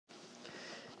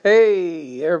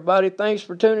Hey, everybody, thanks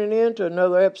for tuning in to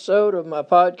another episode of my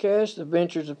podcast,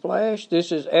 Adventures of Flash.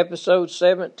 This is episode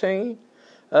 17.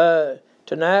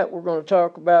 Tonight we're going to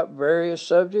talk about various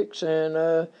subjects,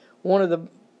 and one of the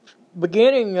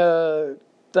beginning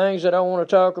things that I want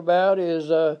to talk about is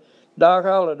Doc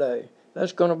Holliday.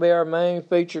 That's going to be our main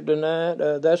feature tonight.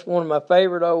 That's one of my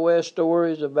favorite OS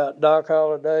stories about Doc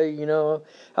Holliday. You know,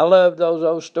 I love those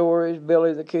old stories,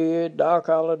 Billy the Kid, Doc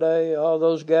Holliday, all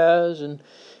those guys, and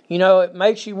you know, it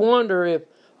makes you wonder if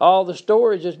all the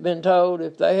stories that's been told,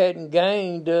 if they hadn't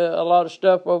gained a lot of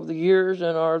stuff over the years,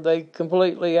 and are they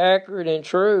completely accurate and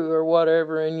true or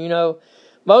whatever. And, you know,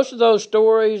 most of those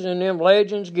stories and them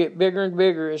legends get bigger and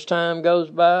bigger as time goes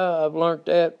by. I've learned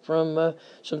that from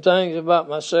some things about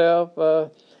myself.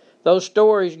 Those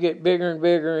stories get bigger and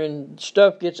bigger and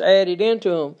stuff gets added into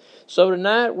them. So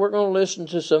tonight we're going to listen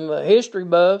to some history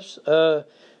buffs,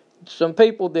 some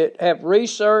people that have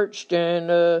researched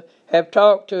and have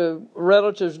talked to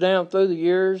relatives down through the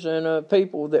years, and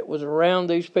people that was around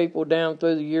these people down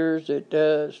through the years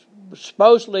that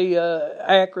supposedly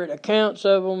accurate accounts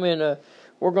of them, and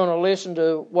we're going to listen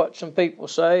to what some people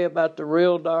say about the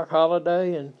real Doc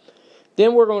Holliday, and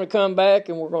then we're going to come back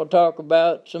and we're going to talk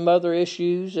about some other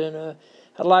issues. And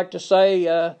I'd like to say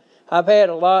I've had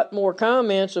a lot more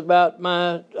comments about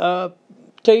my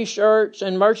T-shirts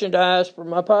and merchandise for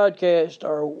my podcast.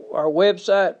 Our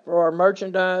website for our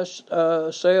merchandise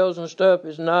sales and stuff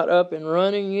is not up and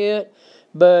running yet,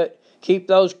 but keep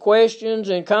those questions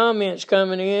and comments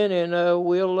coming in, and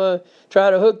we'll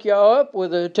try to hook y'all up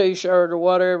with a T-shirt or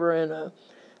whatever. And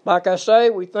like I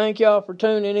say, we thank y'all for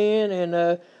tuning in,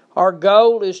 and our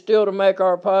goal is still to make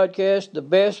our podcast the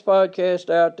best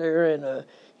podcast out there, and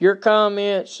your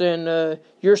comments and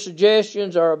your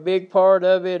suggestions are a big part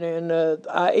of it. And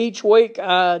each week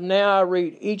I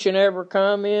read each and every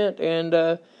comment,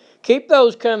 and keep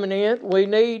those coming in. We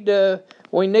need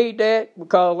that,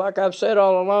 because like I've said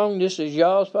all along, this is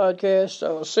y'all's podcast.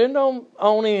 So send them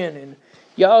on in, and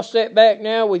y'all sit back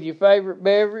now with your favorite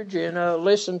beverage and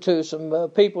listen to some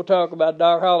people talk about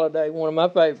Doc Holliday, one of my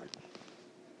favorites.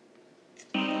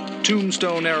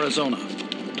 Tombstone, Arizona,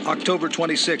 October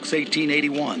 26,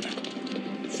 1881.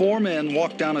 Four men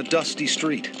walked down a dusty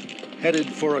street, headed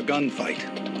for a gunfight.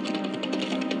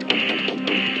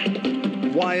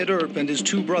 Wyatt Earp and his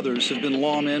two brothers have been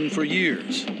lawmen for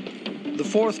years. The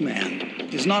fourth man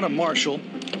is not a marshal,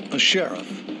 a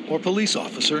sheriff, or police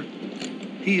officer.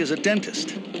 He is a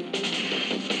dentist.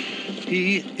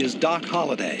 He is Doc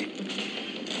Holliday,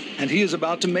 and he is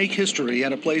about to make history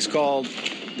at a place called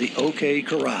the OK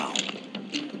Corral.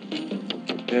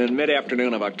 In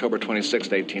mid-afternoon of October 26,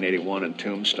 1881 in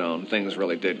Tombstone, things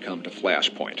really did come to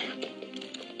flashpoint.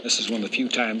 This is one of the few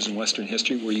times in Western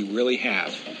history where you really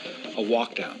have a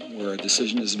walk-down, where a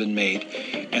decision has been made,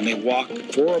 and they walk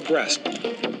four abreast.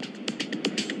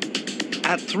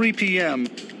 At 3 p.m.,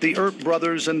 the Earp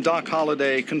brothers and Doc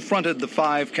Holliday confronted the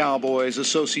five cowboys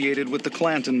associated with the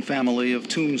Clanton family of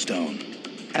Tombstone.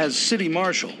 As city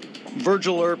marshal,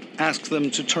 Virgil Earp asked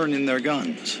them to turn in their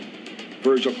guns.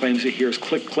 Virgil claims he hears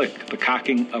click, click, the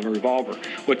cocking of a revolver.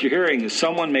 What you're hearing is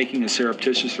someone making a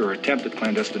surreptitious or attempted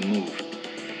clandestine move.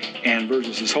 And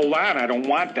Virgil says, hold on, I don't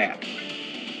want that.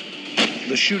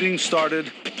 The shooting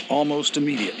started almost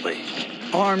immediately.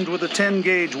 Armed with a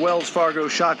 10-gauge Wells Fargo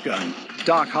shotgun,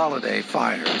 Doc Holliday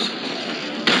fires.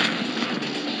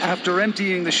 After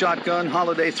emptying the shotgun,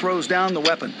 Holliday throws down the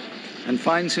weapon and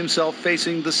finds himself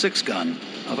facing the 6-gun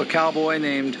of a cowboy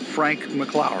named Frank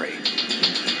McLaury.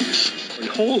 He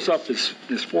holds up his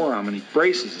forearm and he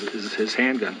braces his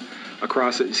handgun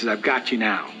across it. He says, I've got you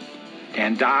now.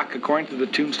 And Doc, according to the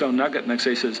Tombstone Nugget, next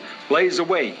day says, blaze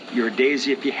away, you're a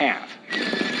daisy if you have.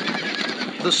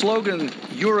 The slogan,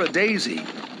 "You're a daisy,"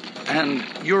 and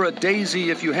 "You're a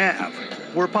daisy if you have,"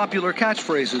 were popular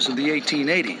catchphrases in the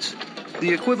 1880s,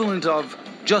 the equivalent of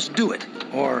 "just do it"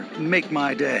 or "make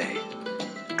my day."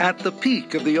 At the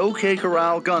peak of the OK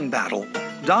Corral gun battle,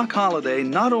 Doc Holliday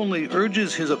not only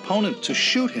urges his opponent to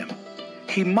shoot him,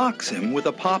 he mocks him with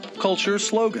a pop culture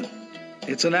slogan.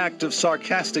 It's an act of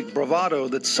sarcastic bravado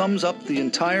that sums up the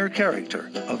entire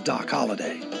character of Doc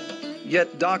Holliday.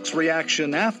 Yet Doc's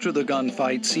reaction after the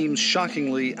gunfight seems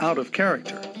shockingly out of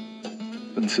character.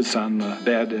 And sits on the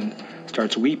bed and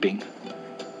starts weeping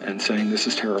and saying, this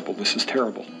is terrible, this is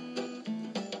terrible.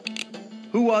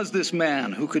 Who was this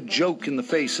man who could joke in the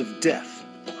face of death,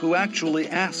 who actually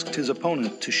asked his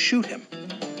opponent to shoot him?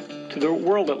 To the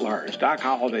world at large, Doc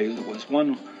Holliday was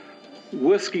one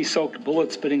whiskey-soaked,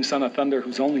 bullet-spitting son of thunder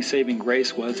whose only saving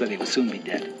grace was that he would soon be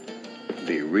dead.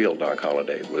 The real Doc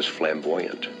Holliday was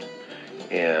flamboyant,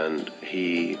 and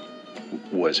he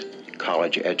was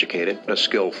college educated, a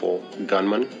skillful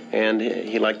gunman, and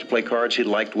he liked to play cards. He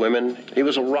liked women. He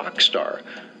was a rock star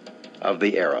of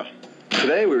the era.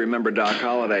 Today we remember Doc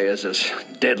Holliday as this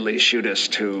deadly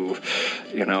shootist who,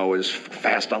 was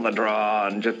fast on the draw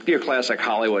and just your classic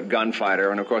Hollywood gunfighter,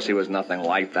 and of course he was nothing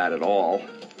like that at all.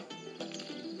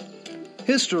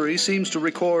 History seems to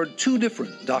record two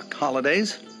different Doc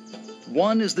Hollidays.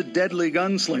 One is the deadly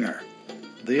gunslinger.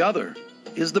 The other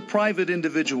is the private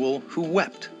individual who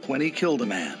wept when he killed a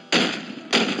man.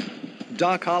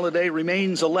 Doc Holliday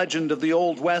remains a legend of the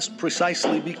Old West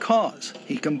precisely because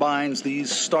he combines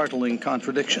these startling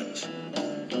contradictions.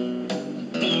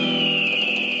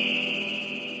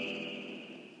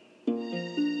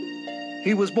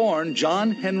 He was born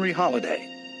John Henry Holliday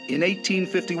in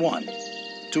 1851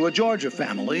 to a Georgia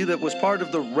family that was part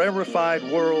of the rarefied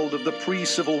world of the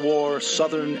pre-Civil War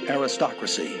Southern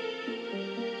aristocracy.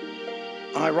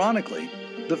 Ironically,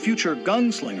 the future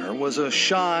gunslinger was a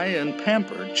shy and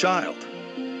pampered child.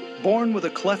 Born with a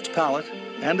cleft palate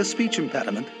and a speech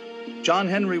impediment, John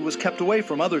Henry was kept away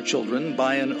from other children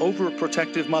by an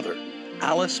overprotective mother,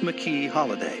 Alice McKee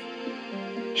Holliday.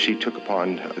 She took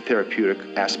upon therapeutic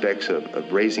aspects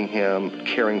of raising him,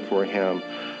 caring for him,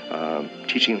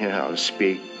 teaching him how to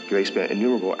speak. They spent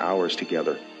innumerable hours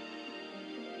together.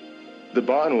 The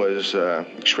bond was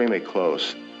extremely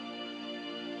close.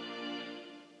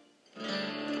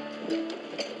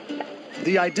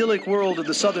 The idyllic world of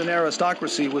the Southern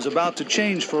aristocracy was about to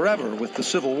change forever with the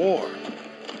Civil War.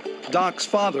 Doc's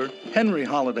father, Henry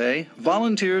Holliday,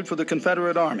 volunteered for the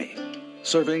Confederate Army,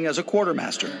 serving as a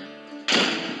quartermaster.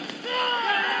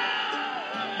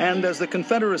 And as the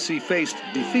Confederacy faced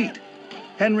defeat,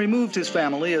 Henry moved his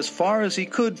family as far as he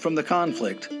could from the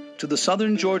conflict to the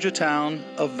southern Georgia town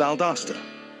of Valdosta.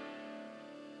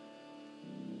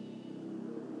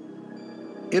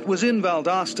 It was in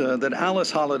Valdosta that Alice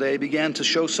Holliday began to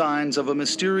show signs of a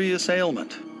mysterious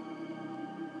ailment.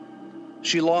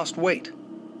 She lost weight.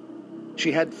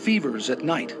 She had fevers at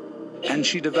night, and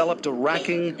she developed a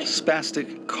racking,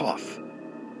 spastic cough.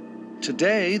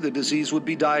 Today, the disease would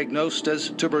be diagnosed as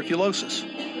tuberculosis.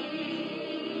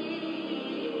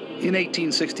 In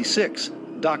 1866,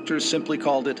 doctors simply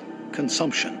called it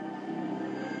consumption.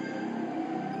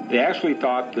 They actually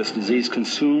thought this disease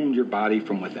consumed your body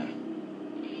from within.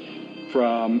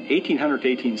 From 1800 to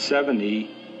 1870,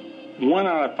 1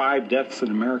 out of 5 deaths in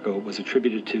America was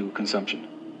attributed to consumption.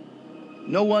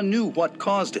 No one knew what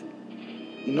caused it.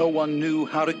 No one knew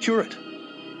how to cure it.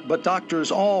 But doctors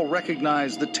all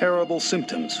recognized the terrible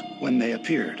symptoms when they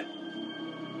appeared.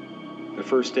 The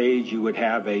first stage, you would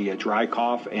have a dry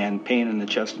cough and pain in the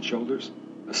chest and shoulders.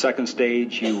 The second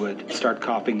stage, you would start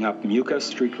coughing up mucus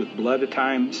streaked with blood at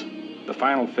times. The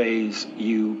final phase,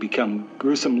 you become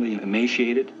gruesomely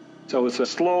emaciated. So it's a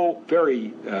slow,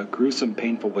 very gruesome,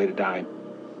 painful way to die.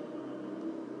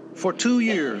 For 2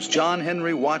 years, John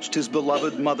Henry watched his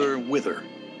beloved mother wither.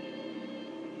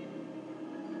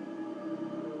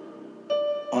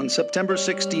 On September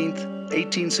 16,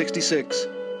 1866,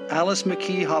 Alice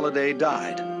McKee Holliday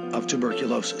died of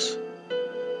tuberculosis.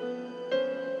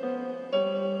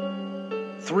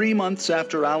 3 months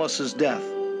after Alice's death,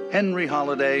 Henry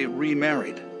Holliday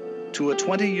remarried to a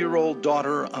 20-year-old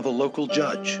daughter of a local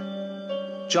judge.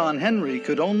 John Henry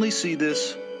could only see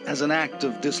this as an act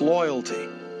of disloyalty.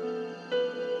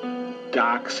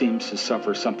 Doc seems to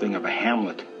suffer something of a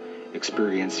Hamlet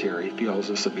experience here. He feels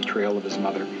this a betrayal of his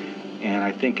mother, and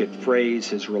I think it frays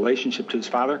his relationship to his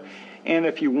father. And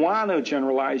if you want to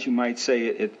generalize, you might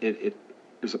say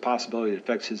there's a possibility it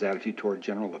affects his attitude toward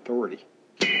general authority.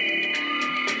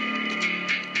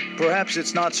 Perhaps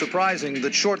it's not surprising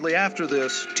that shortly after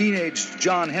this, teenage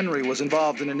John Henry was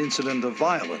involved in an incident of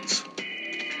violence.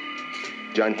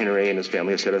 John Henry and his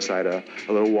family had set aside a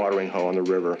little watering hole on the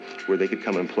river where they could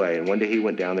come and play. And one day he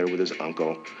went down there with his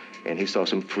uncle, and he saw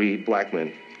some freed black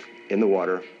men in the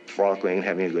water, frolicking and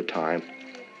having a good time.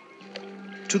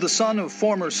 To the son of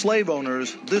former slave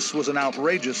owners, this was an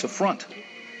outrageous affront.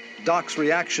 Doc's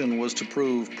reaction was to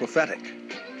prove prophetic.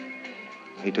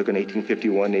 He took an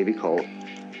 1851 Navy Colt,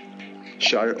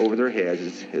 shot it over their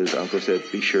heads. His uncle said,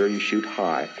 "Be sure you shoot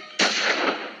high."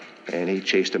 And he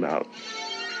chased him out.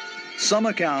 Some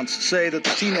accounts say that the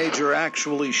teenager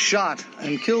actually shot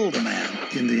and killed a man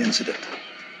in the incident.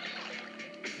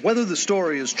 Whether the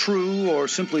story is true or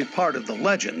simply part of the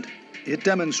legend, it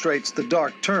demonstrates the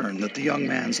dark turn that the young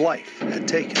man's life had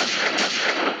taken.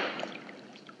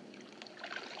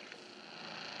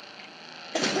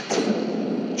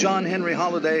 John Henry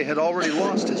Holliday had already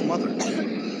lost his mother.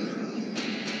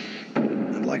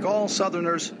 And like all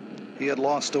Southerners, he had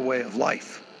lost a way of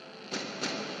life.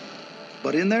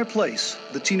 But in their place,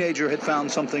 the teenager had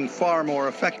found something far more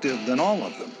effective than all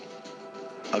of them: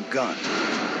 a gun.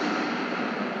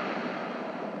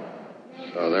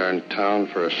 So they're in town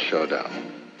for a showdown.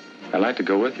 I'd like to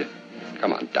go with you.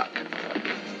 Come on, Doc.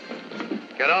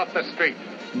 Get off the street.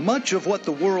 Much of what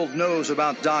the world knows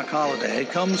about Doc Holliday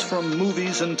comes from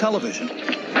movies and television.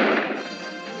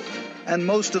 And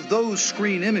most of those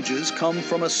screen images come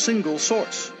from a single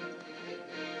source.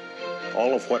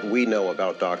 All of what we know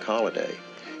about Doc Holliday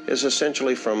is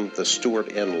essentially from the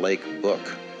Stuart N. Lake book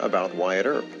about Wyatt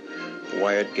Earp.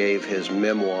 Wyatt gave his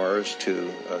memoirs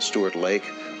to Stuart Lake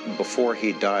before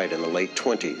he died in the late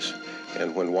 20s.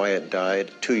 And when Wyatt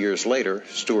died 2 years later,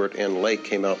 Stuart N. Lake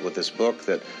came out with this book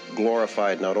that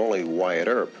glorified not only Wyatt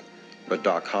Earp, but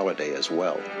Doc Holliday as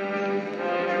well.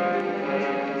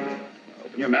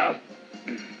 Open your mouth.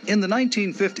 In the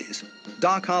 1950s,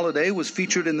 Doc Holliday was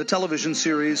featured in the television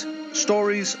series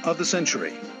Stories of the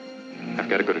Century. I've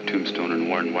got to go to Tombstone and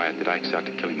warn Wyatt that Ike's out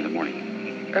to kill him in the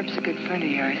morning. Earp's a good friend of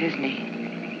yours, isn't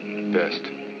he? Best.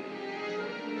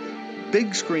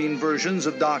 Big screen versions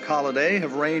of Doc Holliday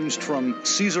have ranged from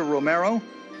Cesar Romero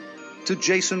to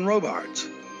Jason Robards.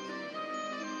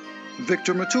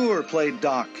 Victor Mature played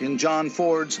Doc in John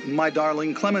Ford's My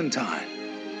Darling Clementine.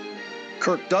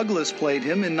 Kirk Douglas played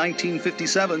him in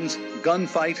 1957's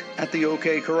Gunfight at the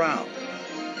OK Corral.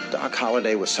 Doc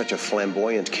Holliday was such a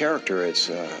flamboyant character. It's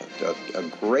a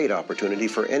great opportunity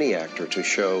for any actor to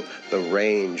show the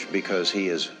range because he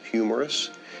is humorous,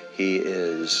 he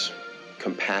is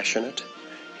compassionate,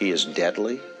 he is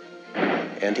deadly,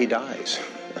 and he dies.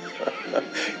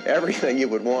 Everything you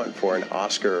would want for an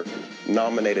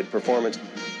Oscar-nominated performance.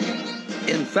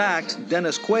 In fact,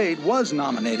 Dennis Quaid was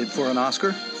nominated for an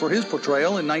Oscar for his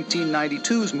portrayal in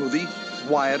 1992's movie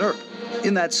Wyatt Earp.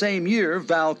 In that same year,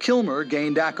 Val Kilmer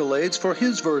gained accolades for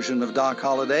his version of Doc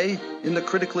Holliday in the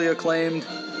critically acclaimed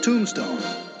Tombstone.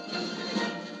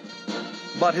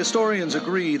 But historians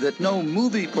agree that no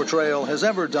movie portrayal has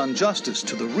ever done justice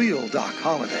to the real Doc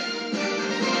Holliday.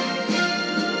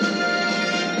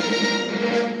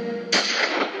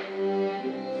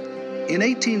 In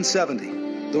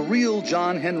 1870, the real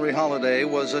John Henry Holliday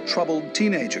was a troubled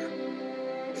teenager.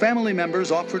 Family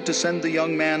members offered to send the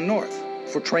young man north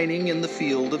for training in the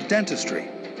field of dentistry.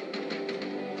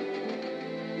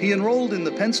 He enrolled in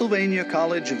the Pennsylvania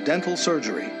College of Dental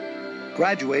Surgery,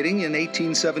 graduating in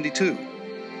 1872.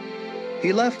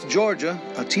 He left Georgia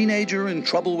a teenager in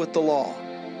trouble with the law.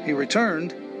 He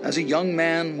returned as a young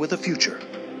man with a future.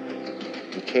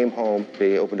 He came home,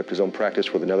 he opened up his own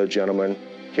practice with another gentleman.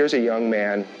 Here's a young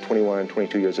man, 21,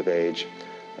 22 years of age,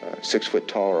 6 foot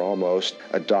tall or almost,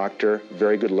 a doctor,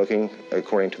 very good looking,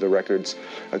 according to the records,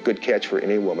 a good catch for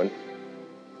any woman.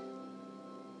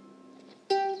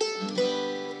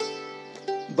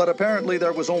 But apparently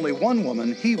there was only one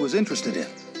woman he was interested in.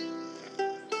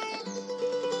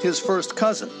 His first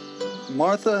cousin,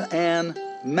 Martha Ann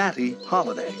Mattie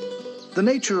Holliday. The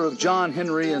nature of John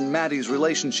Henry and Mattie's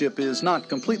relationship is not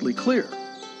completely clear.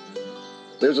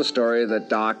 There's a story that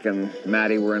Doc and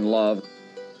Mattie were in love.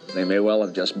 They may well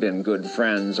have just been good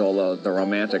friends, although the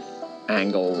romantic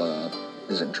angle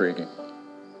is intriguing.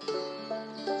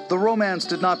 The romance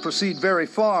did not proceed very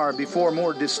far before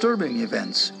more disturbing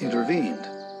events intervened.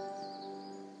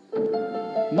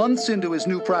 Months into his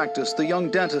new practice, the young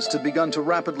dentist had begun to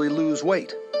rapidly lose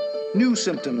weight. New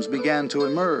symptoms began to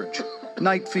emerge: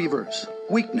 night fevers,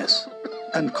 weakness,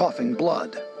 and coughing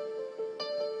blood.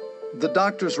 The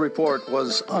doctor's report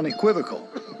was unequivocal.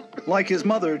 Like his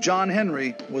mother, John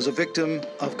Henry was a victim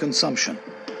of consumption.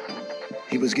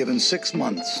 He was given 6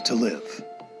 months to live.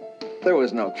 There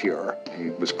was no cure. He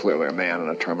was clearly a man in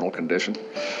a terminal condition,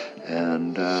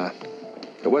 and there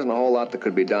wasn't a whole lot that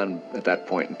could be done at that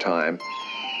point in time.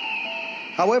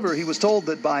 However, he was told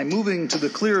that by moving to the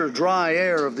clear, dry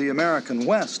air of the American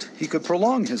West, he could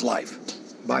prolong his life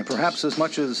by perhaps as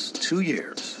much as 2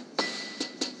 years.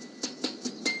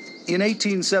 In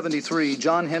 1873,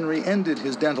 John Henry ended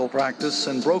his dental practice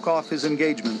and broke off his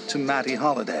engagement to Mattie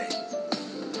Holliday.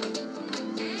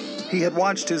 He had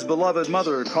watched his beloved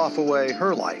mother cough away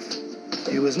her life.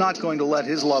 He was not going to let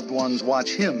his loved ones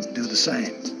watch him do the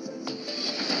same.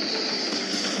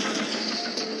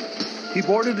 He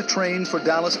boarded a train for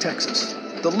Dallas, Texas,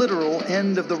 the literal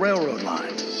end of the railroad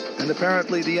line, and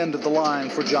apparently the end of the line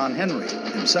for John Henry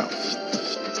himself.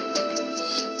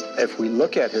 If we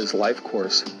look at his life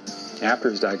course after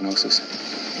his diagnosis,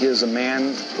 he is a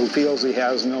man who feels he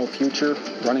has no future,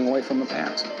 running away from the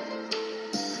past.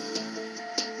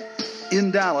 In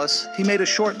Dallas, he made a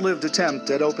short-lived attempt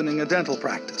at opening a dental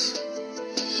practice.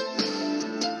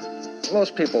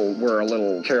 Most people were a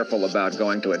little careful about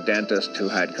going to a dentist who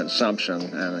had consumption,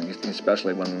 and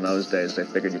especially when in those days they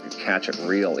figured you could catch it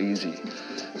real easy.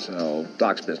 So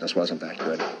Doc's business wasn't that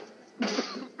good.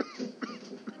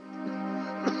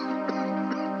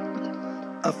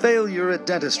 A failure at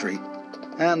dentistry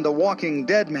and a walking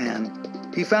dead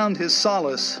man, he found his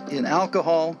solace in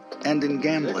alcohol and in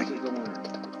gambling.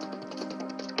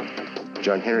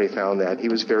 John Henry found that he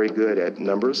was very good at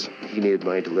numbers. He needed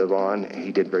money to live on.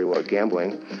 He did very well at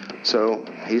gambling. So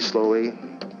he slowly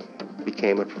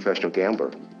became a professional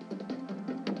gambler.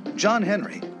 John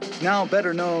Henry, now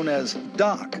better known as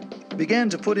Doc, began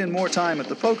to put in more time at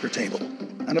the poker table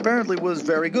and apparently was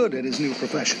very good at his new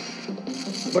profession.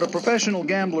 But a professional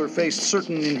gambler faced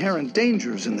certain inherent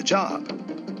dangers in the job.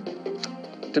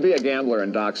 To be a gambler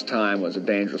in Doc's time was a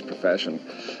dangerous profession,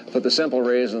 for the simple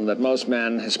reason that most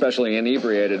men, especially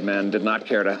inebriated men, did not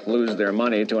care to lose their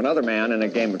money to another man in a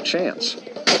game of chance.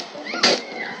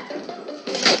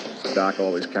 Doc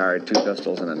always carried 2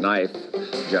 pistols and a knife,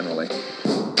 generally.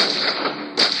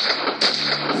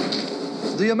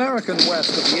 The American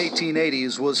West of the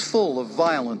 1880s was full of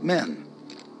violent men.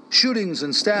 Shootings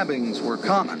and stabbings were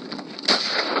common.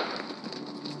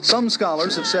 Some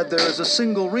scholars have said there is a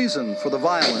single reason for the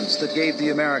violence that gave the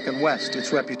American West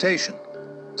its reputation.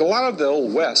 A lot of the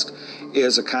Old West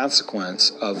is a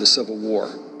consequence of the Civil War.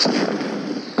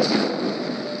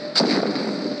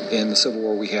 In the Civil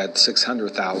War, we had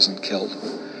 600,000 killed,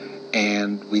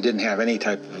 and we didn't have any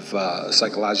type of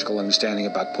psychological understanding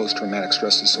about post-traumatic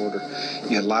stress disorder.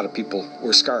 You had a lot of people who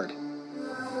were scarred.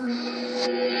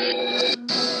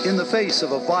 In the face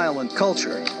of a violent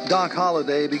culture, Doc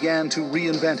Holliday began to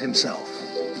reinvent himself.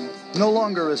 No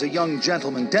longer as a young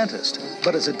gentleman dentist,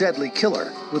 but as a deadly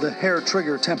killer with a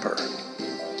hair-trigger temper.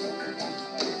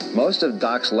 Most of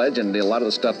Doc's legend, a lot of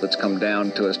the stuff that's come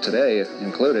down to us today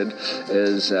included,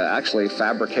 is actually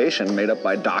fabrication made up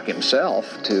by Doc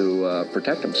himself to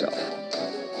protect himself.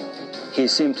 He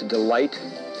seemed to delight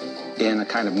in a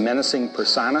kind of menacing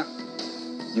persona.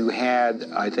 You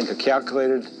had, I think, a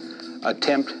calculated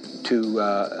attempt to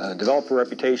develop a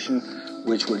reputation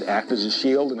which would act as a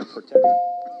shield and a protector.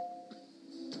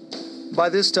 By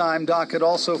this time, Doc had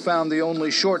also found the only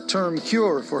short-term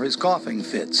cure for his coughing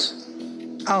fits: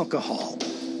 alcohol.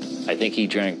 I think he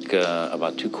drank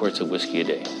about 2 quarts of whiskey a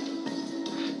day.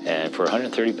 And for a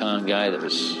 130-pound guy, that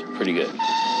was pretty good.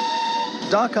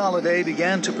 Doc Holliday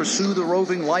began to pursue the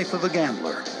roving life of a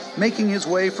gambler, making his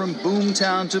way from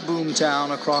boomtown to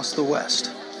boomtown across the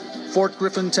West. Fort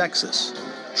Griffin, Texas,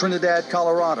 Trinidad,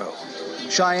 Colorado,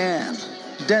 Cheyenne,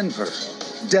 Denver,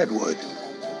 Deadwood.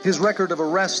 His record of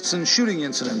arrests and shooting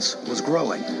incidents was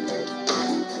growing.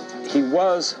 He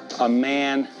was a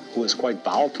man who was quite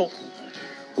volatile,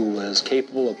 who was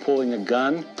capable of pulling a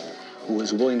gun, who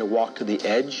was willing to walk to the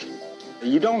edge.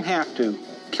 You don't have to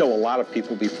kill a lot of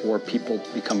people before people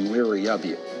become leery of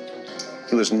you.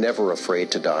 He was never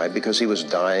afraid to die because he was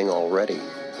dying already.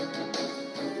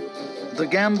 The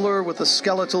gambler with a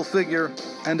skeletal figure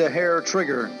and a hair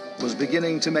trigger was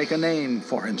beginning to make a name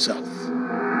for himself.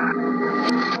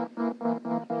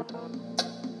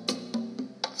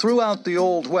 Throughout the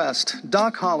Old West,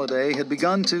 Doc Holliday had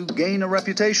begun to gain a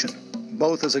reputation,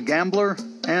 both as a gambler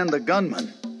and a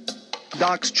gunman.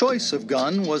 Doc's choice of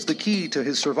gun was the key to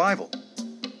his survival.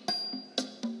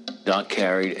 Doc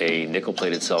carried a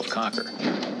nickel-plated self-cocker.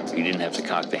 He didn't have to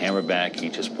cock the hammer back, he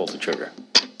just pulled the trigger.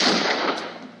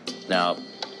 Now,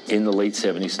 in the late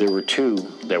 70s, there were 2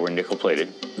 that were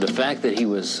nickel-plated. The fact that he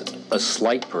was a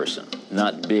slight person,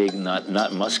 not big,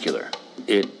 not muscular,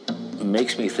 it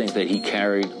makes me think that he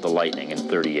carried the Lightning in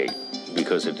 .38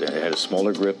 because it had a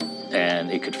smaller grip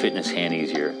and it could fit in his hand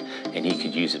easier and he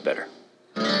could use it better.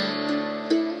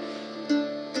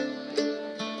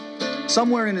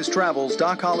 Somewhere in his travels,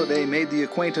 Doc Holliday made the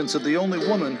acquaintance of the only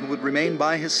woman who would remain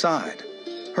by his side.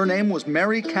 Her name was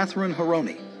Mary Catherine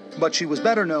Haroni, but she was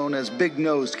better known as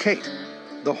Big-Nosed Kate,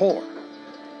 the whore.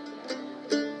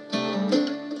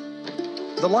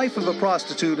 The life of a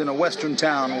prostitute in a western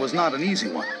town was not an easy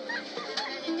one.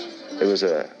 It was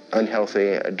an unhealthy,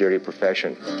 a dirty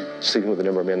profession. Sleeping with the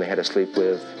number of men they had to sleep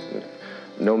with,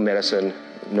 no medicine,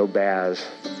 no baths.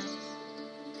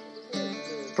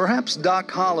 Perhaps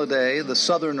Doc Holliday, the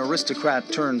southern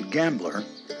aristocrat turned gambler,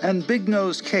 and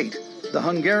Big-Nosed Kate, the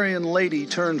Hungarian lady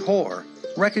turned whore,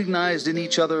 recognized in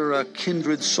each other a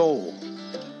kindred soul.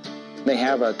 They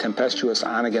have a tempestuous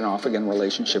on-again, off-again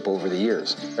relationship over the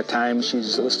years. At times,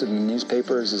 she's listed in the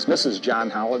newspapers as Mrs. John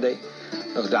Holliday,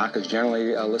 though Doc is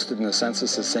generally listed in the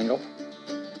census as single.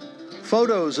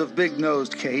 Photos of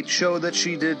Big-Nosed Kate show that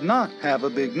she did not have a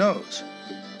big nose.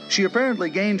 She apparently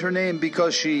gained her name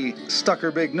because she stuck her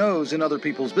big nose in other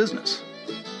people's business.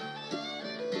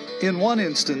 In one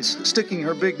instance, sticking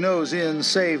her big nose in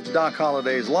saved Doc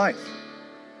Holliday's life.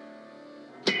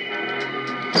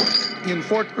 In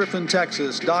Fort Griffin,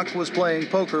 Texas, Doc was playing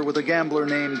poker with a gambler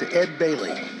named Ed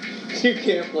Bailey. You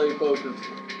can't play poker.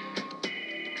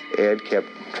 Ed kept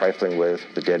trifling with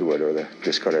the deadwood or the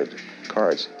discarded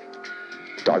cards.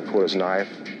 Doc pulled his knife,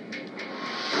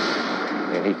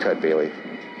 and he cut Bailey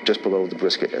just below the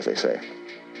brisket, as they say.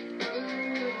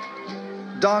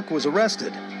 Doc was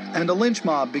arrested, and a lynch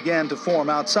mob began to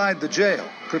form outside the jail,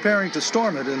 preparing to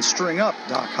storm it and string up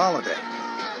Doc Holliday.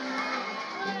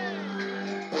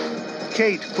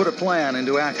 Kate put a plan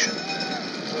into action.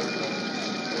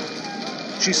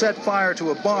 She set fire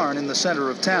to a barn in the center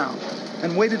of town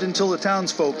and waited until the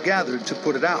townsfolk gathered to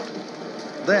put it out.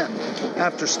 Then,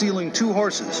 after stealing 2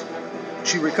 horses,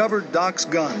 she recovered Doc's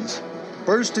guns,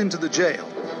 burst into the jail,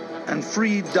 and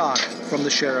freed Doc from the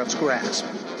sheriff's grasp.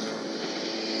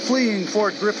 Fleeing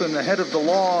Fort Griffin ahead of the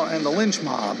law and the lynch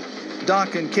mob,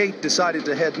 Doc and Kate decided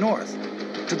to head north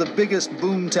to the biggest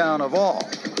boomtown of all,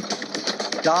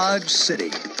 Dodge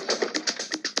City.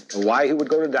 Why he would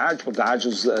go to Dodge? Well, Dodge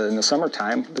was, in the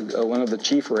summertime, one of the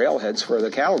chief railheads for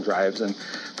the cattle drives, and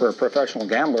for a professional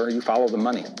gambler, you follow the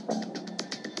money.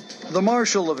 The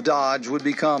marshal of Dodge would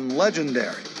become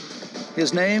legendary.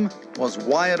 His name was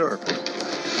Wyatt Earp.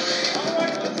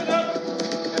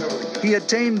 He had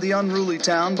tamed the unruly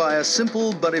town by a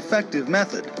simple but effective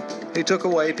method. He took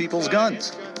away people's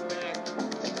guns.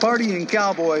 Partying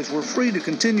cowboys were free to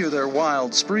continue their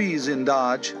wild sprees in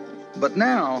Dodge, but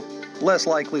now less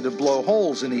likely to blow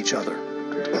holes in each other.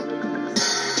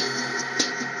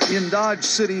 In Dodge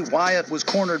City, Wyatt was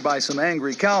cornered by some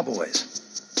angry cowboys.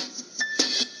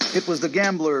 It was the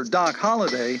gambler Doc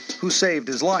Holliday who saved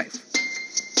his life.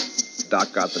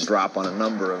 Doc got the drop on a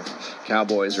number of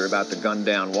cowboys who were about to gun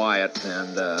down Wyatt,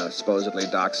 and supposedly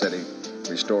Doc said he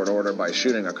restored order by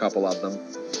shooting a couple of them.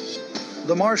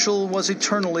 The marshal was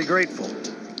eternally grateful.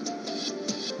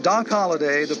 Doc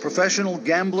Holliday, the professional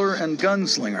gambler and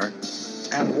gunslinger,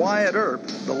 and Wyatt Earp,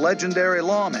 the legendary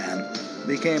lawman,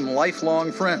 became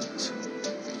lifelong friends.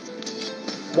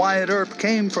 Wyatt Earp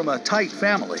came from a tight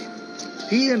family.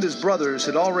 He and his brothers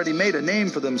had already made a name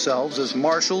for themselves as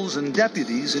marshals and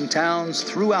deputies in towns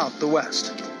throughout the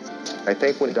West. I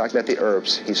think when Doc met the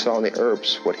Earps, he saw in the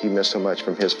Earps what he missed so much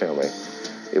from his family.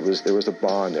 There was a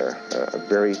bond there, a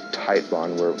very tight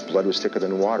bond where blood was thicker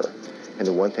than water. And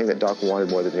the one thing that Doc wanted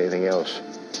more than anything else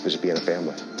was to be in a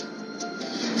family.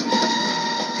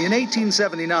 In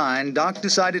 1879, Doc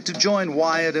decided to join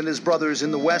Wyatt and his brothers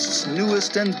in the West's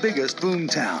newest and biggest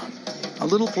boomtown, a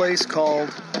little place called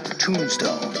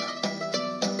Tombstone.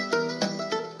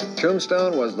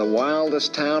 Tombstone was the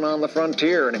wildest town on the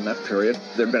frontier in that period.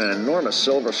 There'd been an enormous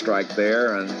silver strike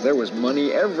there, and there was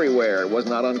money everywhere. It was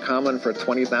not uncommon for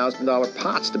 $20,000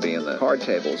 pots to be in the card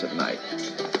tables at night.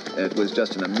 It was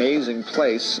just an amazing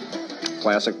place,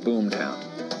 classic boomtown.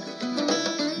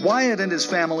 Wyatt and his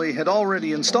family had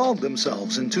already installed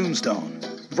themselves in Tombstone.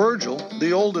 Virgil,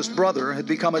 the oldest brother, had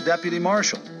become a deputy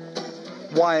marshal.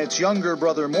 Wyatt's younger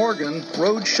brother Morgan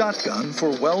rode shotgun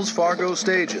for Wells Fargo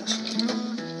stages.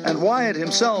 And Wyatt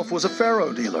himself was a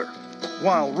faro dealer,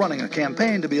 while running a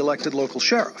campaign to be elected local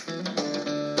sheriff.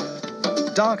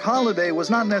 Doc Holliday was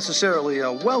not necessarily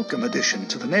a welcome addition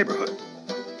to the neighborhood.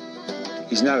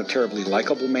 He's not a terribly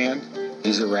likable man.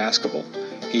 He's irascible.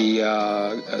 He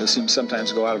seems sometimes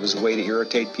to go out of his way to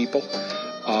irritate people,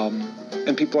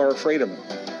 and people are afraid of him.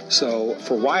 So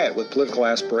for Wyatt, with political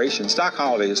aspirations, Doc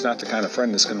Holliday is not the kind of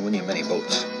friend that's going to win you many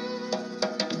votes.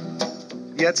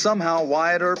 Yet somehow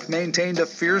Wyatt Earp maintained a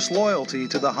fierce loyalty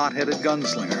to the hot-headed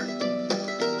gunslinger.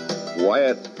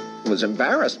 Wyatt was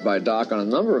embarrassed by Doc on a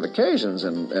number of occasions,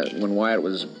 and when Wyatt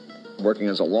was working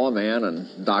as a lawman, and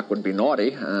Doc would be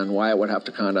naughty, and Wyatt would have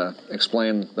to kind of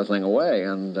explain the thing away,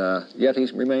 and yet he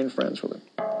remained friends with him.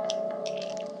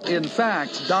 In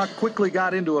fact, Doc quickly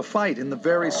got into a fight in the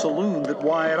very saloon that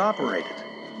Wyatt operated.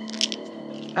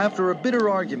 After a bitter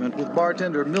argument with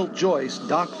bartender Milt Joyce,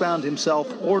 Doc found himself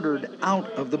ordered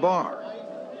out of the bar.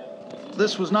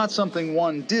 This was not something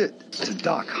one did to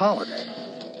Doc Holliday,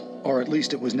 or at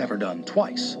least it was never done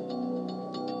twice.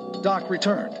 Doc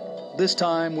returned, this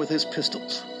time with his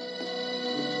pistols.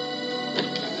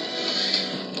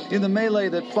 In the melee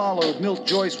that followed, Milt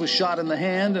Joyce was shot in the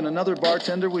hand and another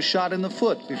bartender was shot in the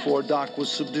foot before Doc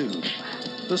was subdued.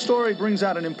 The story brings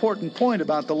out an important point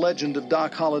about the legend of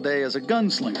Doc Holliday as a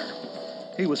gunslinger.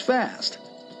 He was fast,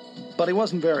 but he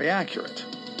wasn't very accurate.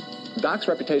 Doc's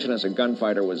reputation as a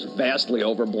gunfighter was vastly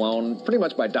overblown, pretty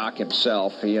much by Doc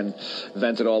himself. He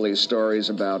invented all these stories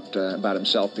about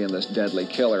himself being this deadly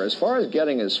killer. As far as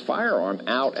getting his firearm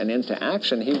out and into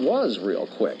action, he was real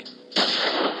quick.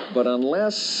 But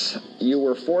unless you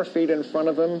were 4 feet in front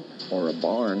of him or a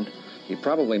barn, he'd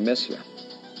probably miss you.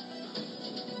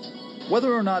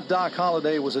 Whether or not Doc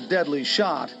Holliday was a deadly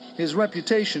shot, his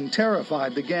reputation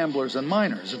terrified the gamblers and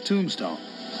miners of Tombstone.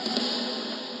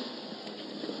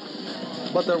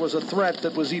 But there was a threat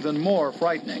that was even more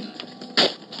frightening.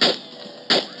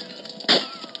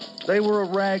 They were a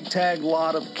ragtag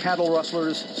lot of cattle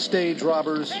rustlers, stage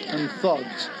robbers, and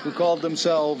thugs who called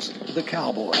themselves the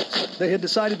Cowboys. They had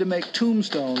decided to make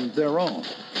Tombstone their own.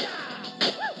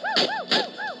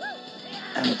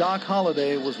 And Doc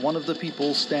Holliday was one of the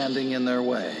people standing in their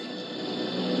way.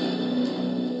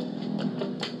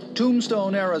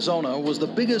 Tombstone, Arizona was the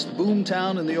biggest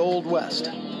boomtown in the Old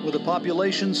West, with a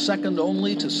population second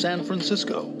only to San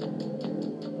Francisco.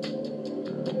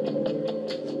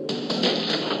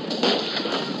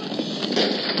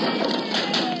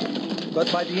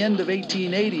 But by the end of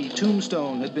 1880,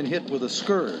 Tombstone had been hit with a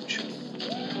scourge.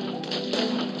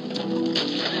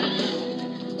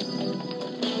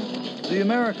 The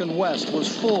American West was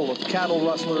full of cattle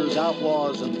rustlers,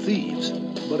 outlaws, and thieves.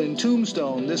 But in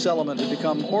Tombstone, this element had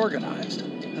become organized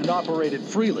and operated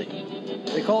freely.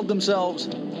 They called themselves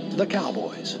the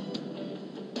Cowboys.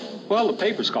 Well, the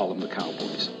papers called them the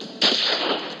Cowboys.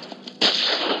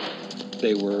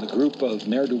 They were a group of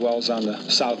ne'er-do-wells on the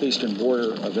southeastern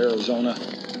border of Arizona.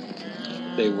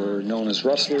 They were known as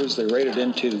rustlers. They raided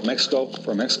into Mexico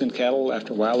for Mexican cattle.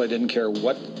 After a while, they didn't care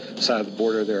what side of the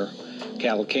border their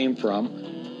cattle came from.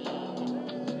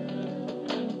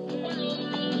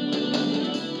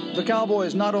 The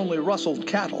Cowboys not only rustled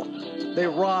cattle, they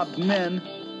robbed men,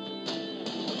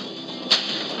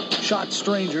 shot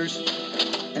strangers,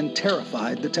 and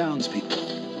terrified the townspeople.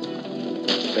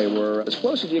 They were as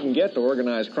close as you can get to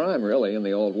organized crime, really, in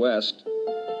the Old West.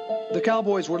 The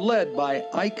Cowboys were led by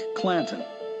Ike Clanton,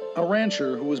 a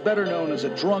rancher who was better known as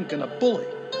a drunk and a bully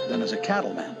than as a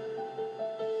cattleman.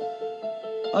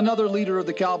 Another leader of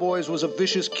the Cowboys was a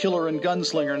vicious killer and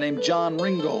gunslinger named John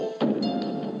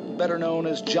Ringgold, better known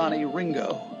as Johnny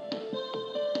Ringo.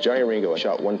 Johnny Ringo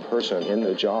shot one person in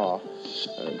the jaw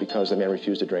because the man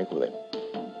refused to drink with him.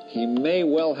 He may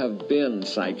well have been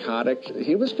psychotic.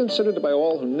 He was considered by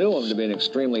all who knew him to be an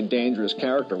extremely dangerous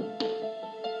character.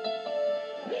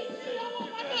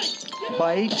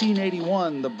 By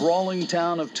 1881, the brawling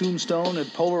town of Tombstone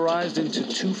had polarized into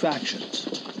two factions.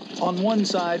 On one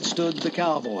side stood the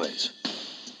Cowboys.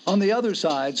 On the other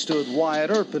side stood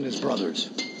Wyatt Earp and his brothers,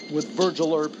 with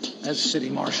Virgil Earp as city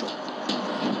marshal.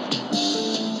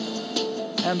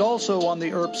 And also on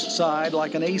the Earps' side,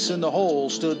 like an ace in the hole,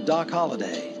 stood Doc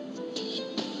Holliday.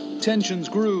 Tensions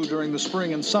grew during the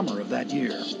spring and summer of that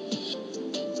year.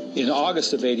 In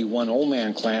August of 81, Old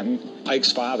Man Clanton,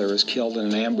 Ike's father, is killed in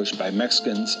an ambush by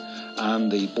Mexicans on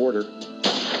the border.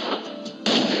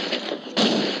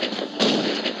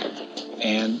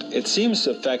 And it seems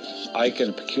to affect Ike in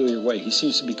a peculiar way. He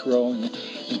seems to be growing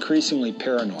increasingly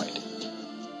paranoid.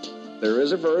 There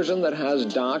is a version that has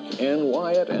Doc and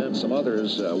Wyatt and some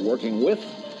others working with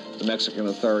the Mexican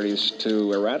authorities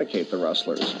to eradicate the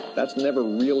rustlers. That's never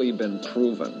really been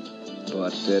proven,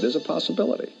 but it is a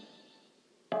possibility.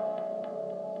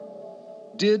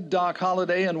 Did Doc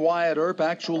Holliday and Wyatt Earp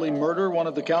actually murder one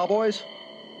of the Cowboys?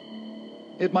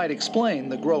 It might explain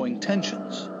the growing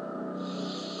tensions.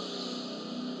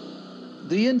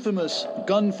 The infamous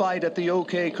gunfight at the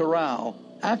OK Corral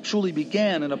actually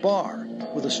began in a bar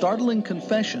with a startling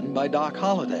confession by Doc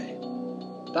Holliday.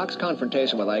 Doc's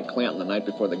confrontation with Ike Clanton the night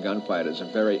before the gunfight is a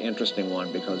very interesting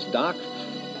one because Doc,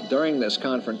 during this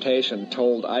confrontation,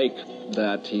 told Ike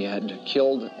that he had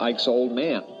killed Ike's old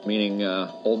man, meaning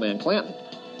Old Man Clanton.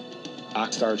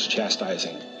 Doc starts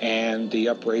chastising, and he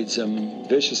upbraids him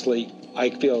viciously.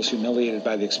 Ike feels humiliated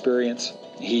by the experience.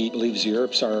 He believes the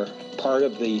Earps are part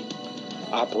of the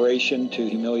operation to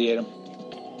humiliate him.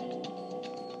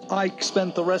 Ike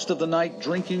spent the rest of the night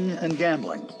drinking and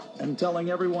gambling and telling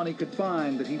everyone he could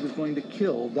find that he was going to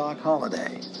kill Doc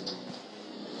Holliday.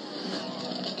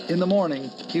 In the morning,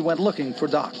 he went looking for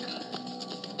Doc.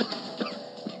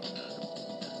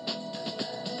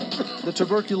 The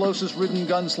tuberculosis-ridden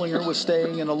gunslinger was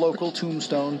staying in a local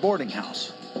Tombstone boarding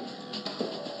house.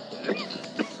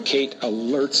 Kate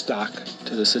alerts Doc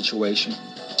to the situation.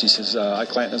 She says, Ike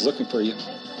Clanton is looking for you.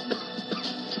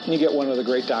 And you get one of the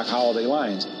great Doc Holliday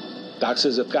lines. Doc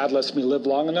says, if God lets me live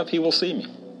long enough, he will see me.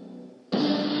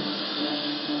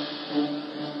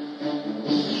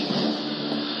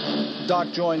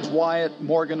 Doc joins Wyatt,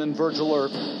 Morgan, and Virgil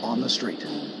Earp on the street.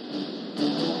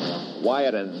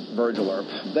 Wyatt and Virgil Earp,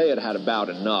 they had had about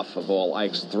enough of all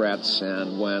Ike's threats,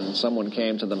 and when someone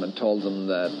came to them and told them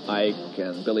that Ike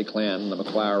and Billy Clanton, the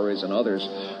McClourys, and others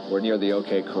were near the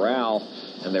OK Corral,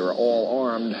 and they were all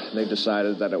armed, they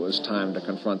decided that it was time to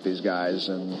confront these guys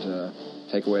and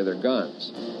take away their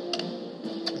guns.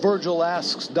 Virgil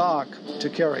asks Doc to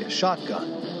carry a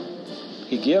shotgun.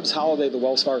 He gives Holiday the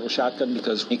Wells Fargo shotgun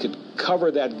because he could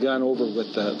cover that gun over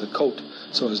with the coat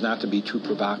so as not to be too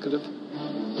provocative.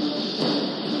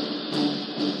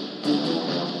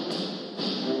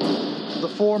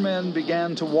 The four men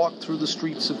began to walk through the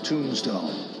streets of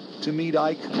Tombstone to meet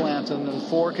Ike Clanton and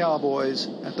four cowboys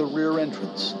at the rear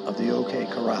entrance of the OK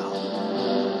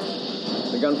Corral.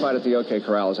 The gunfight at the OK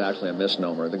Corral is actually a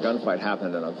misnomer. The gunfight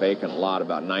happened in a vacant lot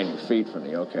about 90 feet from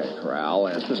the OK Corral,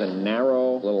 and it was a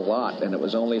narrow little lot, and it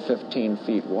was only 15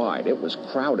 feet wide. It was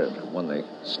crowded when they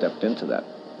stepped into that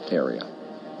area.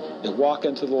 They walk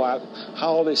into the lot.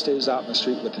 Holiday stays out in the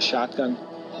street with the shotgun.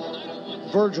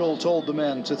 Virgil told the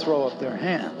men to throw up their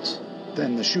hands.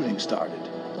 Then the shooting started.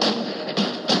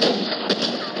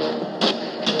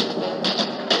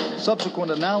 Subsequent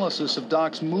analysis of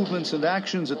Doc's movements and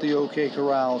actions at the OK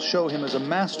Corral show him as a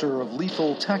master of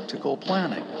lethal tactical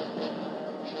planning.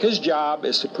 His job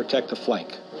is to protect the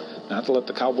flank, not to let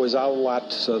the cowboys out of the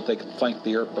lot so that they can flank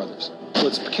the Earp brothers.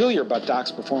 What's peculiar about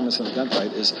Doc's performance in the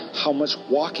gunfight is how much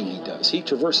walking he does. He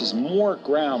traverses more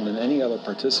ground than any other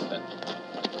participant.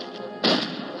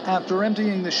 After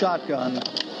emptying the shotgun,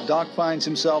 Doc finds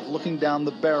himself looking down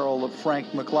the barrel of Frank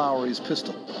McClourys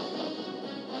pistol.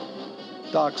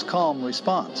 Doc's calm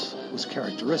response was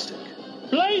characteristic.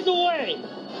 Blaze away!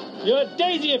 You're a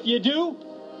daisy if you do!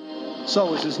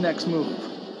 So was his next move.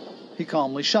 He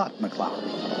calmly shot McCloury.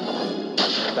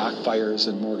 Doc fires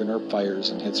and Morgan Earp fires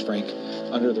and hits Frank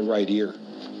under the right ear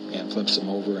and flips him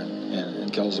over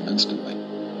and kills him instantly.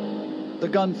 The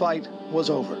gunfight was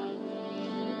over.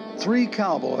 3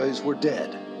 cowboys were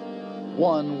dead.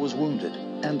 1 was wounded.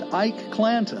 And Ike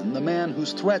Clanton, the man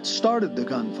whose threats started the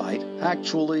gunfight,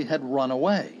 actually had run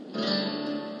away.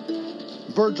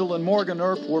 Virgil and Morgan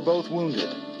Earp were both wounded.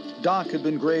 Doc had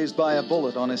been grazed by a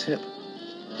bullet on his hip.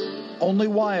 Only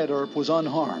Wyatt Earp was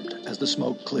unharmed as the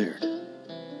smoke cleared.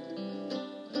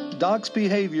 Doc's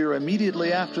behavior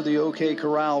immediately after the OK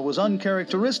Corral was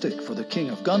uncharacteristic for the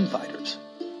king of gunfighters.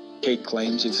 Kate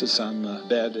claims he sits on the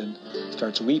bed and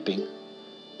starts weeping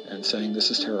and saying,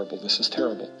 "This is terrible, this is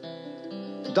terrible."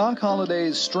 Doc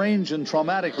Holliday's strange and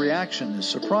traumatic reaction is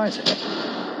surprising,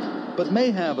 but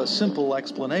may have a simple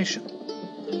explanation.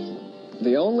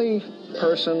 The only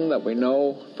person that we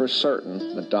know for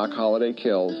certain that Doc Holliday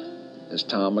killed is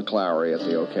Tom McCloury at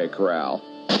the OK Corral.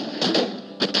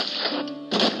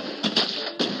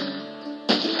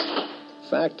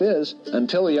 Fact is,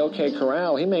 until the OK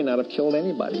Corral, he may not have killed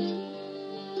anybody.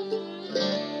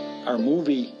 Our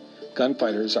movie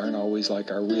gunfighters aren't always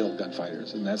like our real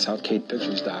gunfighters, and that's how Kate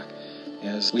pictures Doc,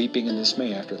 as weeping in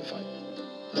dismay after the fight.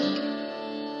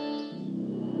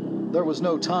 There was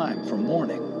no time for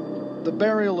mourning. The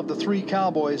burial of the 3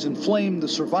 cowboys inflamed the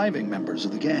surviving members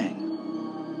of the gang.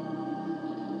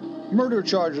 Murder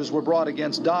charges were brought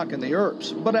against Doc and the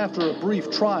Earps, but after a brief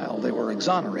trial, they were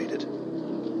exonerated.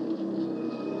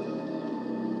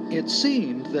 It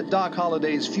seemed that Doc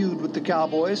Holliday's feud with the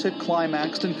cowboys had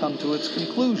climaxed and come to its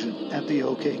conclusion at the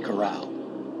OK Corral.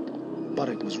 But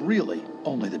it was really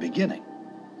only the beginning.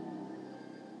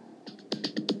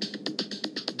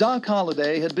 Doc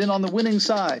Holliday had been on the winning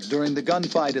side during the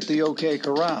gunfight at the OK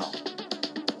Corral.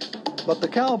 But the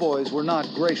cowboys were not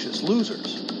gracious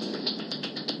losers.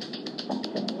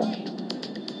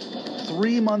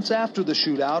 3 months after the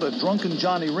shootout, a drunken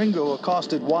Johnny Ringo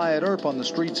accosted Wyatt Earp on the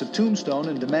streets of Tombstone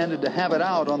and demanded to have it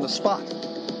out on the spot.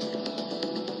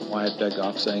 Wyatt begged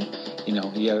off, saying,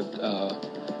 he had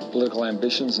political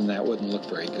ambitions and that wouldn't look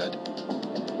very good.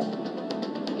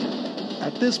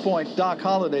 At this point, Doc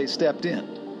Holliday stepped in,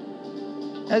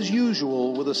 as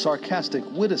usual with a sarcastic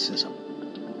witticism.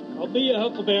 I'll be your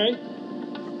Huckleberry.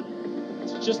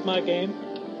 It's just my game.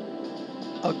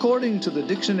 According to the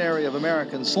Dictionary of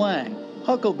American Slang,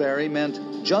 Huckleberry meant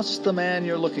just the man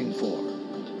you're looking for.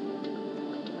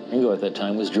 Ringo at that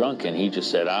time was drunk, and he just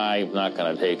said, "I'm not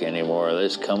going to take any more of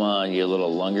this. Come on, you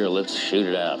little lunger, let's shoot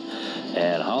it out."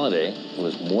 And Holliday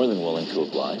was more than willing to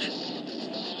oblige.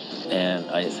 And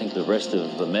I think the rest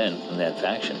of the men in that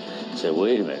faction said,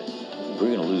 "Wait a minute,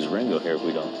 we're going to lose Ringo here if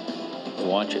we don't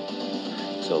watch it.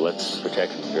 So let's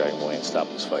protect him, drag him away, and stop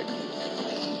this fight."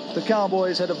 The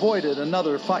cowboys had avoided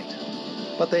another fight,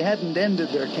 but they hadn't ended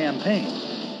their campaign.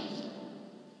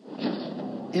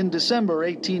 In December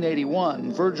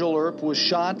 1881, Virgil Earp was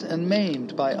shot and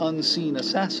maimed by unseen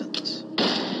assassins.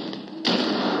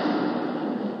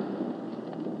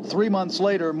 3 months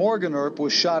later, Morgan Earp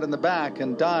was shot in the back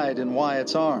and died in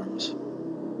Wyatt's arms.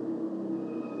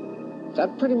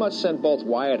 That pretty much sent both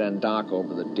Wyatt and Doc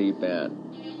over the deep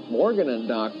end. Morgan and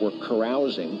Doc were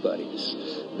carousing buddies.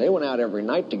 They went out every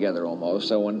night together almost,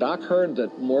 so when Doc heard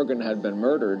that Morgan had been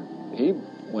murdered, he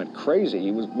went crazy.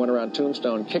 He went around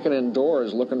Tombstone kicking in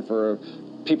doors looking for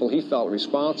people he felt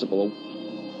responsible.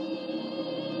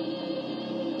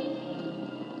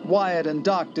 Wyatt and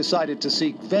Doc decided to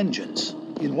seek vengeance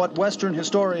in what Western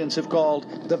historians have called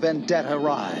the Vendetta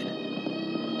Ride.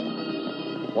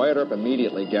 Wyatt Earp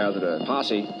immediately gathered a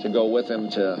posse to go with him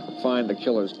to find the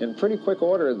killers. In pretty quick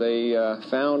order, they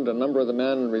found a number of the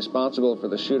men responsible for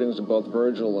the shootings of both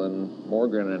Virgil and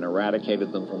Morgan and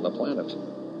eradicated them from the planet.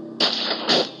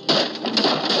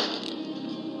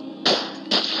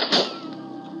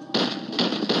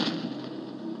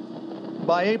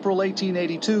 By April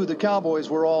 1882, the cowboys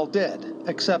were all dead,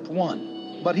 except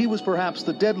one. But he was perhaps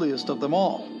the deadliest of them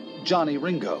all, Johnny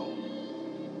Ringo.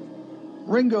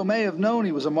 Ringo may have known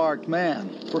he was a marked man,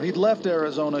 for he'd left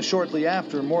Arizona shortly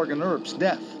after Morgan Earp's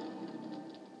death.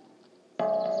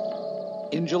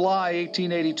 In July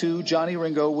 1882, Johnny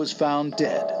Ringo was found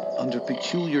dead under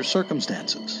peculiar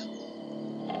circumstances.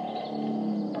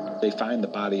 They find the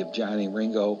body of Johnny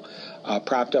Ringo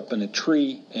propped up in a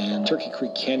tree in Turkey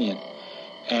Creek Canyon,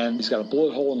 and he's got a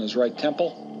bullet hole in his right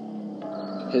temple.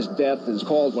 His death is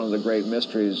called one of the great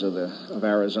mysteries of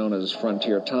Arizona's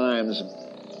frontier times.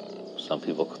 Some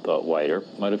people thought Wyatt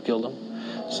Earp might have killed him.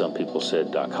 Some people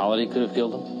said Doc Holliday could have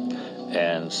killed him.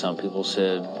 And some people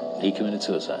said he committed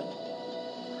suicide.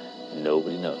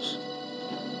 Nobody knows.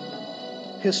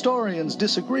 Historians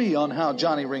disagree on how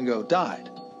Johnny Ringo died.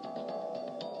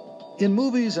 In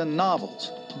movies and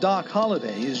novels, Doc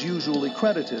Holliday is usually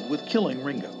credited with killing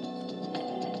Ringo.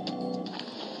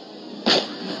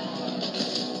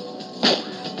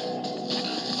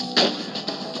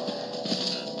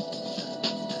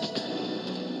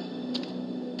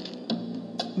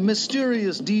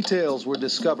 Mysterious details were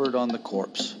discovered on the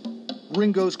corpse.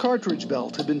 Ringo's cartridge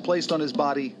belt had been placed on his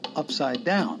body upside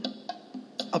down.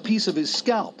 A piece of his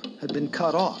scalp had been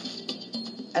cut off,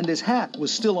 and his hat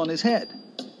was still on his head,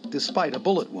 despite a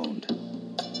bullet wound.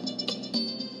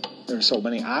 There are so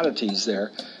many oddities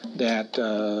there that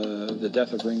the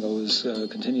death of Ringo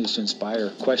continues to inspire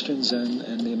questions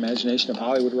and the imagination of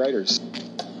Hollywood writers.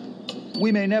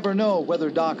 We may never know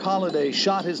whether Doc Holliday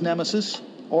shot his nemesis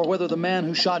or whether the man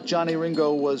who shot Johnny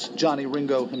Ringo was Johnny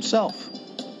Ringo himself.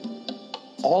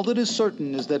 All that is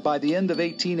certain is that by the end of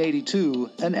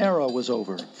 1882, an era was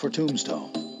over for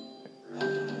Tombstone.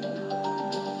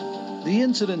 The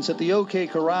incidents at the OK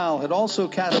Corral had also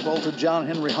catapulted John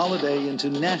Henry Holliday into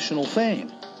national fame,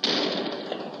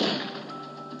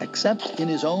 except in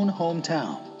his own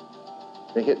hometown.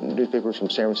 They hit newspapers from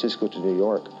San Francisco to New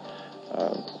York.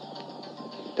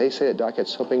 They say that Doc had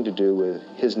something to do with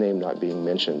his name not being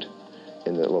mentioned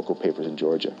in the local papers in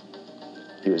Georgia.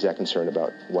 He was that concerned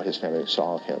about what his family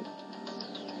saw of him.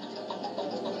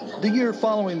 The year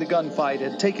following the gunfight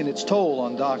had taken its toll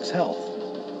on Doc's health.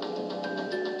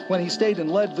 When he stayed in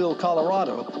Leadville,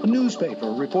 Colorado, a newspaper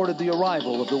reported the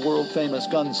arrival of the world-famous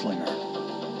gunslinger.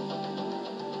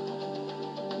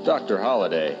 Dr.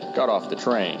 Holliday got off the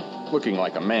train looking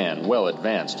like a man well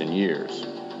advanced in years,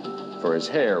 for his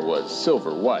hair was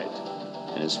silver white,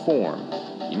 and his form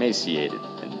emaciated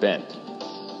and bent.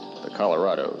 The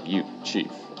Colorado Ute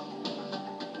Chief.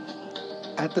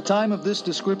 At the time of this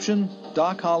description,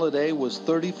 Doc Holliday was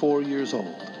 34 years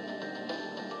old.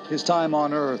 His time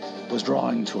on Earth was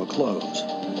drawing to a close.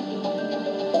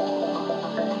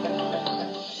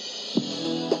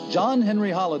 John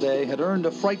Henry Holliday had earned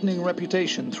a frightening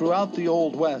reputation throughout the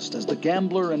Old West as the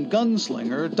gambler and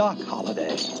gunslinger Doc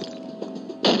Holliday.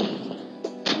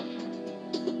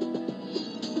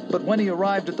 But when he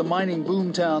arrived at the mining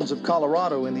boomtowns of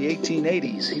Colorado in the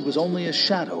 1880s, he was only a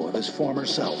shadow of his former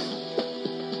self.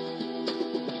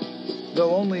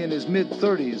 Though only in his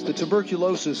mid-30s, the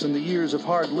tuberculosis and the years of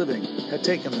hard living had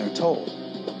taken their toll.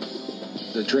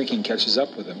 The drinking catches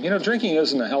up with him. You know, drinking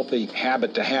isn't a healthy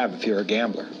habit to have if you're a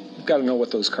gambler. You've got to know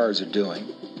what those cards are doing.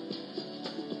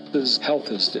 His health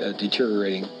is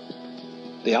deteriorating.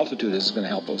 The altitude is going to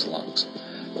help those lungs.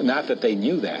 Not that they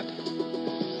knew that.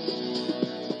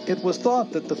 It was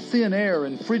thought that the thin air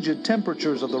and frigid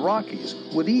temperatures of the Rockies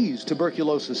would ease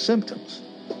tuberculosis symptoms.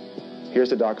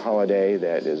 Here's the Doc Holliday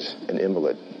that is an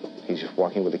invalid. He's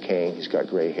walking with a cane. He's got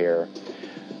gray hair.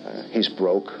 He's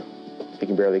broke. He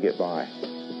can barely get by.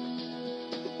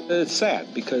 It's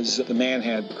sad because the man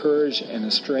had courage and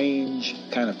a strange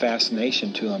kind of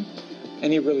fascination to him,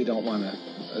 and you really don't want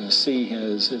to see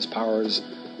his powers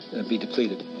be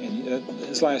depleted. And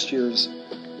his last years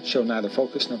show neither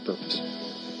focus nor purpose.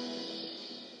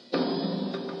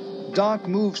 Doc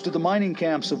moves to the mining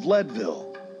camps of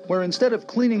Leadville, where instead of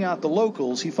cleaning out the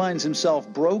locals, he finds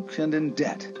himself broke and in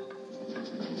debt.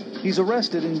 He's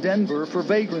arrested in Denver for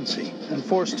vagrancy and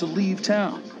forced to leave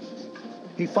town.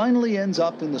 He finally ends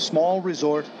up in the small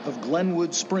resort of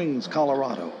Glenwood Springs,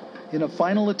 Colorado, in a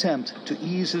final attempt to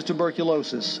ease his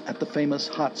tuberculosis at the famous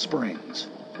hot springs.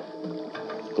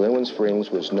 Glenwood Springs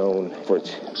was known for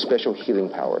its special healing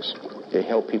powers. It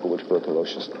helped people with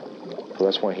tuberculosis. So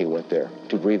that's why he went there,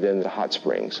 to breathe in the hot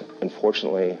springs.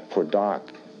 Unfortunately for Doc,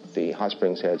 the hot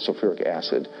springs had sulfuric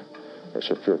acid, or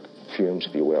sulfuric fumes,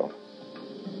 if you will.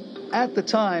 At the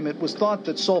time, it was thought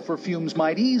that sulfur fumes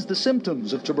might ease the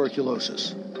symptoms of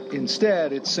tuberculosis.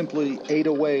 Instead, it simply ate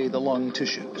away the lung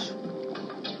tissues.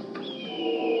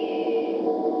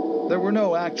 There were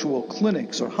no actual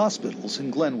clinics or hospitals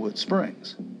in Glenwood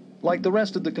Springs. Like the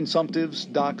rest of the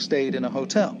consumptives, Doc stayed in a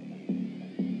hotel.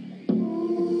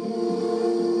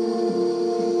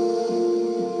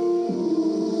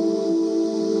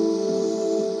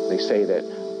 They say that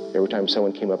every time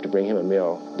someone came up to bring him a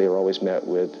meal, they were always met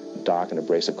with Doc and a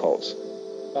brace of Colts.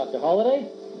 Dr. Holliday?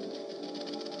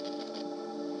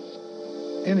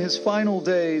 In his final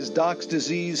days, Doc's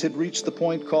disease had reached the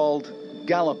point called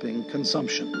galloping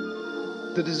consumption.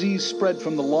 The disease spread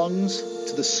from the lungs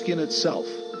to the skin itself,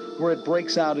 where it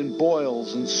breaks out in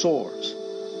boils and sores.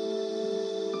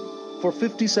 For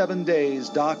 57 days,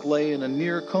 Doc lay in a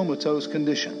near comatose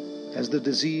condition as the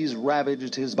disease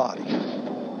ravaged his body.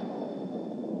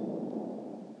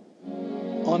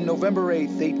 On November 8,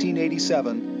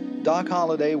 1887, Doc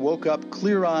Holliday woke up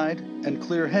clear-eyed and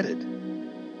clear-headed.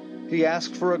 He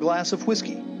asked for a glass of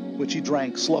whiskey, which he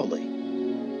drank slowly.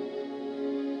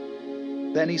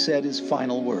 Then he said his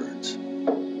final words.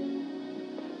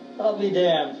 I'll be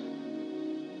damned.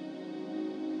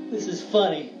 This is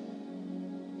funny.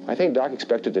 I think Doc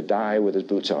expected to die with his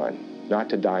boots on, not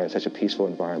to die in such a peaceful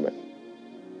environment.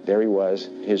 There he was,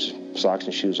 his socks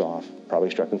and shoes off.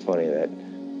 Probably struck him funny that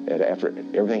after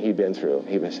everything he'd been through,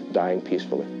 he was dying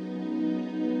peacefully.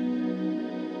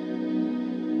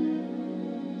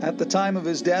 At the time of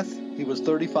his death, he was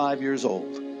 35 years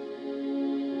old.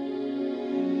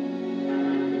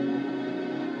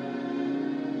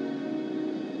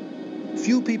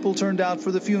 Few people turned out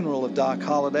for the funeral of Doc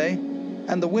Holliday,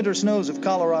 and the winter snows of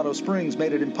Colorado Springs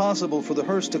made it impossible for the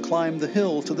hearse to climb the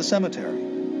hill to the cemetery.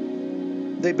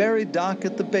 They buried Doc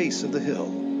at the base of the hill,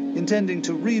 intending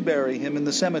to rebury him in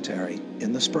the cemetery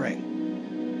in the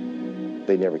spring.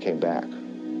 They never came back.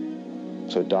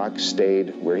 So Doc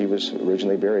stayed where he was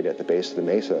originally buried, at the base of the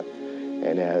mesa.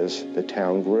 And as the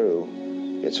town grew,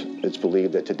 it's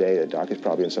believed that today that Doc is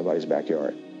probably in somebody's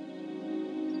backyard.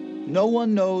 No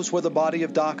one knows where the body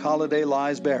of Doc Holliday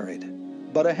lies buried,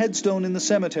 but a headstone in the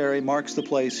cemetery marks the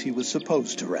place he was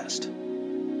supposed to rest.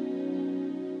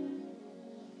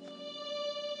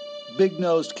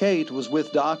 Big-nosed Kate was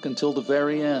with Doc until the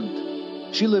very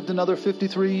end. She lived another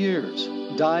 53 years,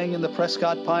 dying in the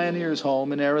Prescott Pioneers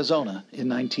home in Arizona in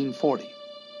 1940.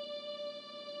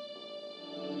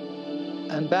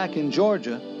 And back in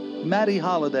Georgia, Mattie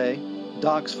Holliday,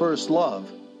 Doc's first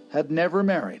love, had never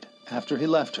married after he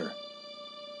left her.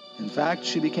 In fact,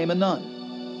 she became a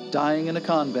nun, dying in a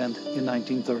convent in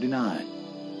 1939.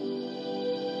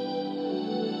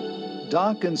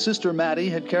 Doc and Sister Mattie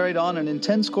had carried on an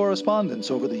intense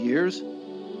correspondence over the years,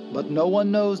 but no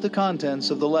one knows the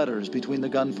contents of the letters between the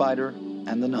gunfighter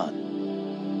and the nun.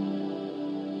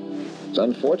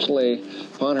 Unfortunately,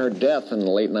 upon her death in the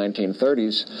late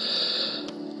 1930s,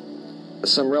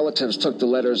 some relatives took the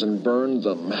letters and burned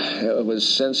them. It was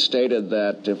since stated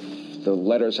that if the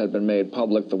letters had been made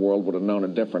public, the world would have known a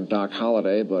different Doc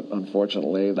Holliday, but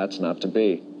unfortunately, that's not to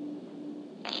be.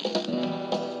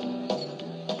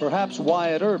 Perhaps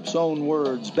Wyatt Earp's own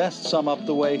words best sum up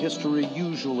the way history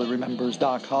usually remembers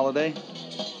Doc Holliday.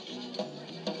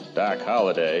 Doc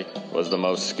Holliday was the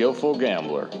most skillful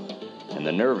gambler and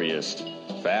the nerviest,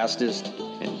 fastest,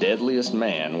 and deadliest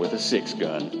man with a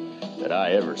six-gun that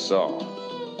I ever saw.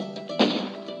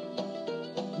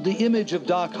 The image of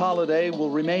Doc Holliday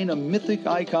will remain a mythic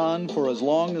icon for as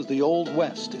long as the Old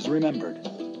West is remembered.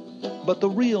 But the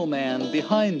real man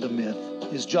behind the myth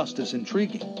is just as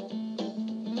intriguing.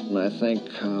 And I think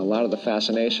a lot of the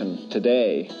fascination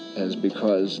today is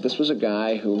because this was a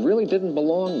guy who really didn't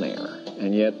belong there.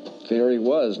 And yet there he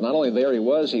was. Not only there he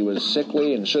was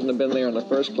sickly and shouldn't have been there in the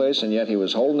first place, and yet he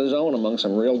was holding his own among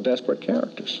some real desperate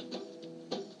characters.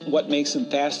 What makes him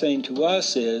fascinating to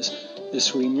us is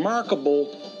this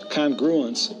remarkable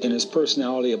congruence in his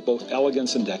personality of both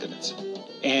elegance and decadence.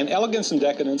 And elegance and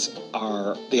decadence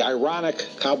are the ironic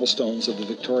cobblestones of the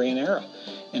Victorian era,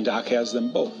 and Doc has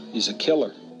them both. He's a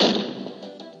killer.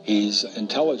 He's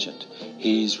intelligent.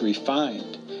 He's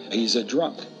refined. He's a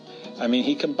drunk. I mean,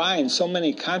 he combines so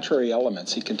many contrary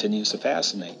elements. He continues to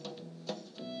fascinate.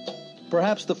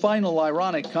 Perhaps the final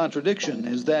ironic contradiction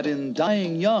is that in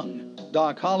dying young,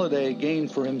 Doc Holliday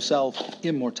gained for himself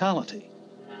immortality.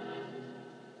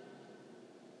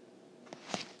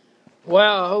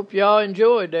 Well, I hope y'all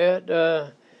enjoyed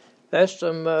that. That's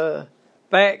some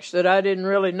facts that I didn't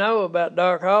really know about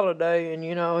Doc Holliday, and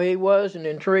he was an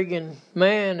intriguing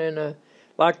man, and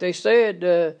like they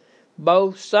said,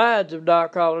 both sides of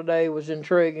Doc Holliday was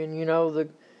intriguing.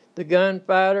 The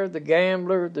gunfighter, the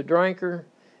gambler, the drinker,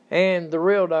 and the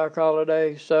real Doc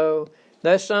Holliday. So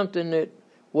that's something that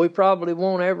we probably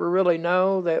won't ever really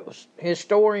know. That was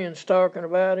historians talking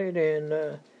about it,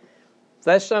 and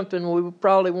that's something we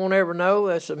probably won't ever know.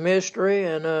 That's a mystery,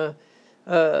 and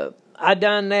I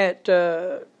done that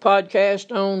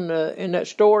podcast on in that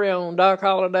story on Doc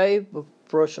Holliday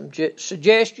for some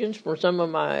suggestions from some of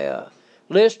my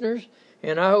listeners,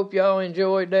 and I hope y'all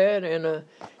enjoyed that. And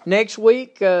next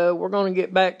week we're going to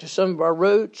get back to some of our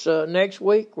roots. Next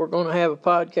week we're going to have a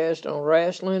podcast on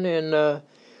wrestling, and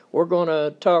we're going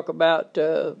to talk about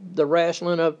the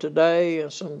wrestling of today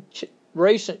and some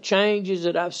recent changes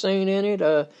that I've seen in it.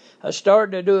 I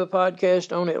started to do a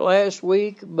podcast on it last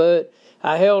week, but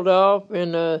I held off,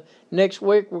 and next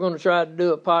week we're going to try to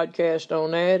do a podcast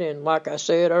on that. And like I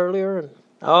said earlier, and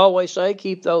I always say,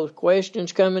 keep those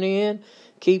questions coming in,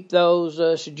 keep those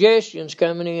suggestions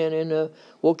coming in, and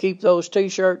we'll keep those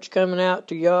T-shirts coming out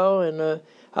to y'all. And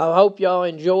I hope y'all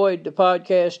enjoyed the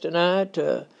podcast tonight.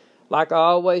 Like I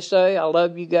always say, I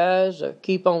love you guys.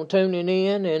 Keep on tuning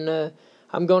in, and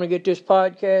I'm going to get this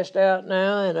podcast out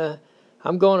now, and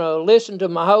I'm going to listen to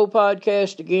my whole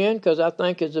podcast again because I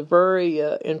think it's a very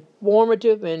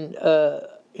informative and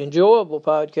enjoyable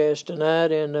podcast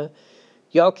tonight. And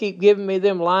y'all keep giving me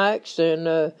them likes,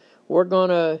 and we're going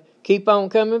to keep on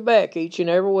coming back each and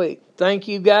every week. Thank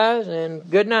you guys, and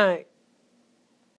good night.